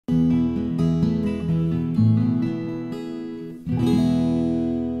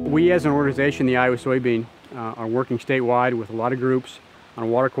We as an organization, the Iowa Soybean, are working statewide with a lot of groups on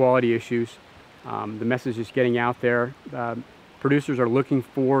water quality issues. The message is getting out there. Producers are looking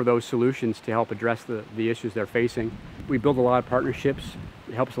for those solutions to help address the issues they're facing. We build a lot of partnerships.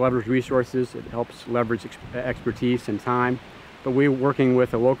 It helps leverage resources. It helps leverage expertise and time. But we're working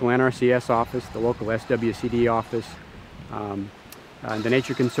with the local NRCS office, the local SWCD office, the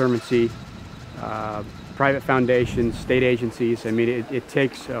Nature Conservancy, private foundations, state agencies. I mean, it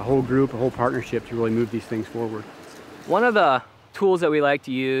takes a whole group, a whole partnership to really move these things forward. One of the tools that we like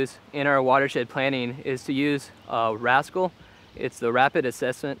to use in our watershed planning is to use RASCL. It's the Rapid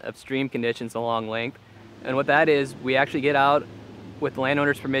Assessment of Stream Conditions Along Length. And what that is, we actually get out with the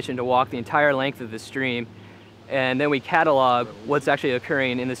landowner's permission to walk the entire length of the stream, and then we catalog what's actually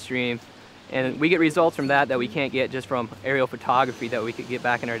occurring in the stream. And we get results from that we can't get just from aerial photography that we could get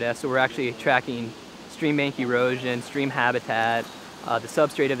back in our desk. So we're actually tracking stream bank erosion, stream habitat, the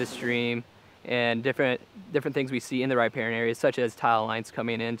substrate of the stream, and different things we see in the riparian areas, such as tile lines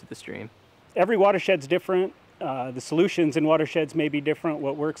coming into the stream. Every watershed's different. The solutions in watersheds may be different.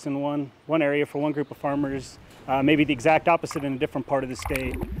 What works in one area for one group of farmers may be the exact opposite in a different part of the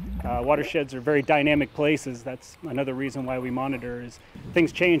state. Watersheds are very dynamic places. That's another reason why we monitor, is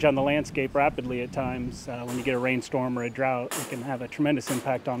things change on the landscape rapidly at times. When you get a rainstorm or a drought, it can have a tremendous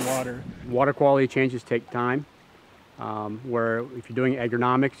impact on water. Water quality changes take time, where if you're doing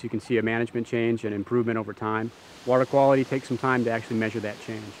agronomics, you can see a management change and improvement over time. Water quality takes some time to actually measure that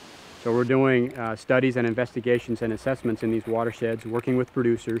change. So we're doing studies and investigations and assessments in these watersheds, working with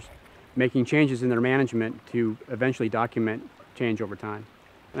producers, making changes in their management to eventually document change over time.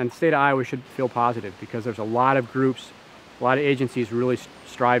 And the state of Iowa should feel positive, because there's a lot of groups, a lot of agencies really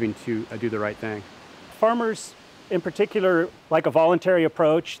striving to do the right thing. Farmers in particular like a voluntary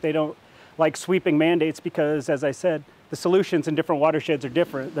approach. They don't like sweeping mandates because, as I said, the solutions in different watersheds are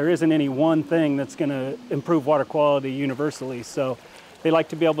different. There isn't any one thing that's going to improve water quality universally. So they like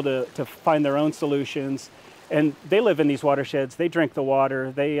to be able to find their own solutions. And they live in these watersheds. They drink the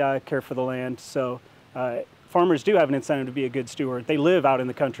water. They care for the land. So farmers do have an incentive to be a good steward. They live out in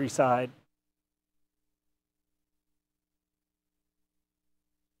the countryside.